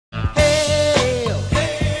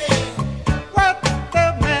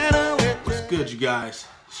you guys?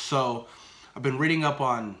 So I've been reading up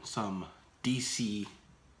on some DC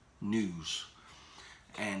news,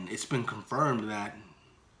 and it's been confirmed that,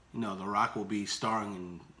 you know, The Rock will be starring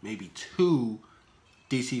in maybe 2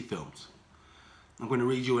 DC films. I'm going to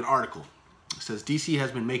read you an article. It says DC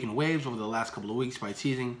has been making waves over the last couple of weeks by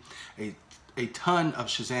teasing a ton of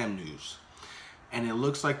Shazam news, and it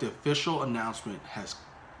looks like the official announcement has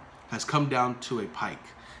come down to a pike.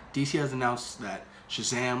 DC has announced that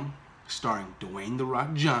Shazam, starring Dwayne "The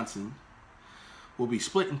Rock" Johnson, will be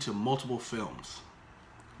split into multiple films.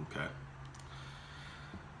 Okay.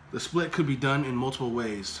 The split could be done in multiple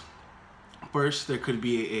ways. First, there could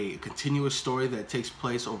be a continuous story that takes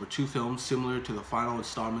place over 2 films, similar to the final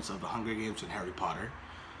installments of The Hunger Games and Harry Potter.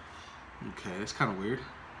 Okay, that's kind of weird.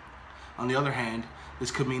 On the other hand,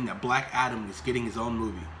 this could mean that Black Adam is getting his own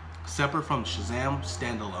movie, separate from Shazam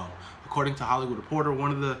standalone. According to Hollywood Reporter,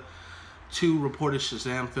 one of the 2 reported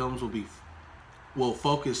Shazam films will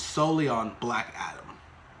focus solely on Black Adam.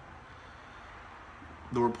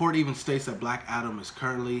 The report even states that Black Adam is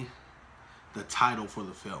currently the title for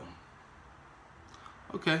the film.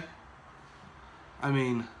 Okay. I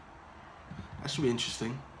mean, that should be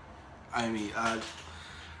interesting. I mean,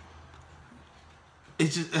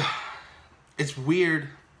 it's just, it's weird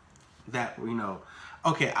that, you know,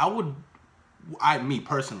 okay, me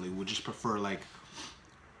personally would just prefer like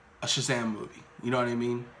a Shazam movie, you know what I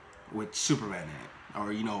mean, with Superman in it,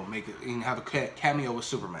 or, you know, have a cameo with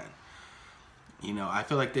Superman. You know, I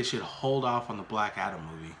feel like they should hold off on the Black Adam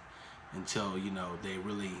movie until, you know, they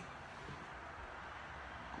really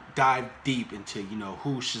dive deep into, you know,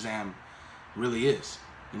 who Shazam really is.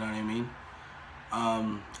 You know what I mean?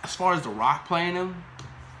 As far as The Rock playing him,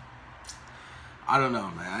 I don't know,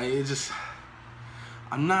 man.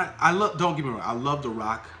 Don't get me wrong, I love The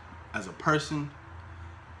Rock as a person.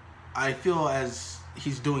 I feel as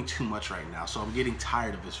he's doing too much right now, so I'm getting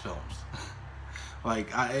tired of his films. Like,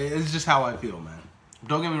 it's just how I feel, man.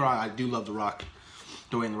 Don't get me wrong, I do love The Rock,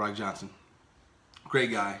 Dwayne "The Rock" Johnson.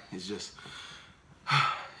 Great guy. It's just,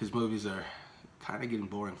 his movies are kind of getting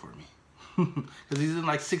boring for me. Because he's in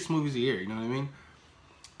like 6 movies a year, you know what I mean?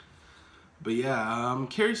 But yeah, I'm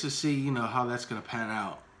curious to see, you know, how that's going to pan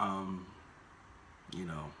out. You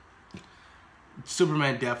know,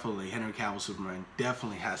 Superman definitely, Henry Cavill Superman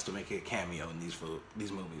definitely has to make a cameo in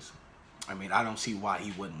these movies. I mean, I don't see why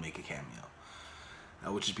he wouldn't make a cameo.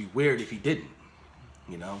 That would just be weird if he didn't,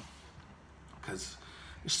 you know? Because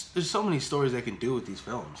there's so many stories they can do with these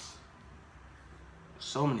films.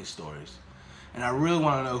 So many stories. And I really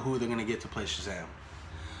want to know who they're going to get to play Shazam.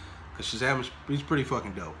 Because Shazam, he's pretty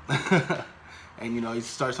fucking dope. And, you know, he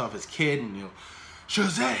starts off as a kid and, you know,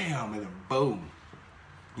 Shazam! And then boom.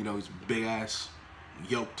 You know, he's a big-ass,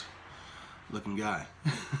 yoked looking guy.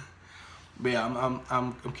 But yeah,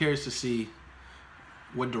 I'm curious to see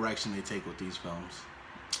what direction they take with these films.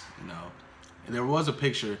 You know, and there was a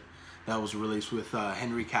picture that was released with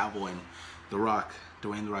Henry Cavill and The Rock,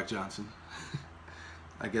 Dwayne "The Rock" Johnson.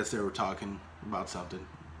 I guess they were talking about something.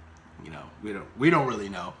 You know, we don't really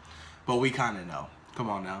know, but we kind of know. Come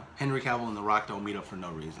on now, Henry Cavill and The Rock don't meet up for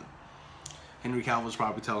no reason. Henry Cavill's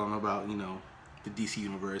probably telling them about, you know, the DC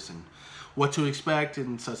universe and what to expect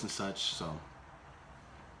and such. So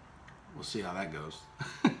we'll see how that goes.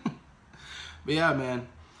 But yeah, man,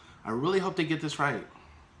 I really hope they get this right.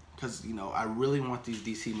 Because, you know, I really want these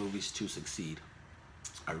DC movies to succeed.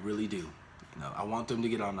 I really do. You know, I want them to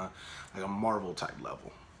get on a Marvel type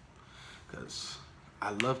level. Because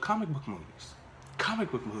I love comic book movies.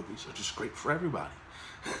 Comic book movies are just great for everybody.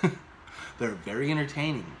 They're very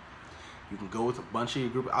entertaining. You can go with a bunch of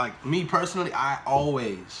your group. Like me personally, I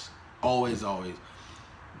always go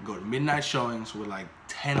to midnight showings with like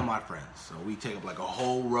 10 of my friends. So we take up like a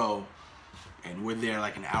whole row. And we're there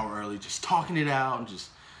like an hour early, just talking it out and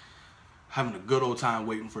just having a good old time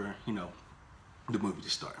waiting for, you know, the movie to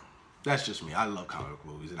start. That's just me. I love comic book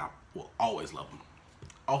movies, and I will always love them.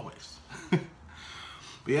 Always. But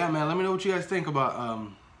yeah, man, let me know what you guys think about,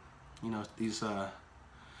 you know, these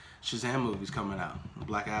Shazam movies coming out.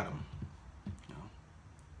 Black Adam. You know,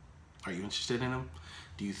 are you interested in them?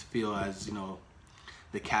 Do you feel as, you know,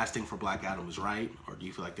 the casting for Black Adam is right, or do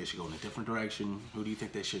you feel like they should go in a different direction? Who do you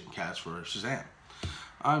think they should cast for Shazam?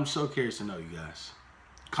 I'm so curious to know, you guys.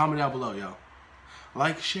 Comment down below, y'all.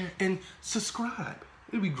 Like, share, and subscribe.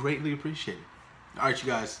 It'd be greatly appreciated. All right, you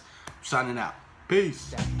guys. I'm signing out.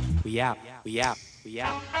 Peace. We out. We out. We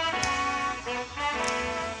out.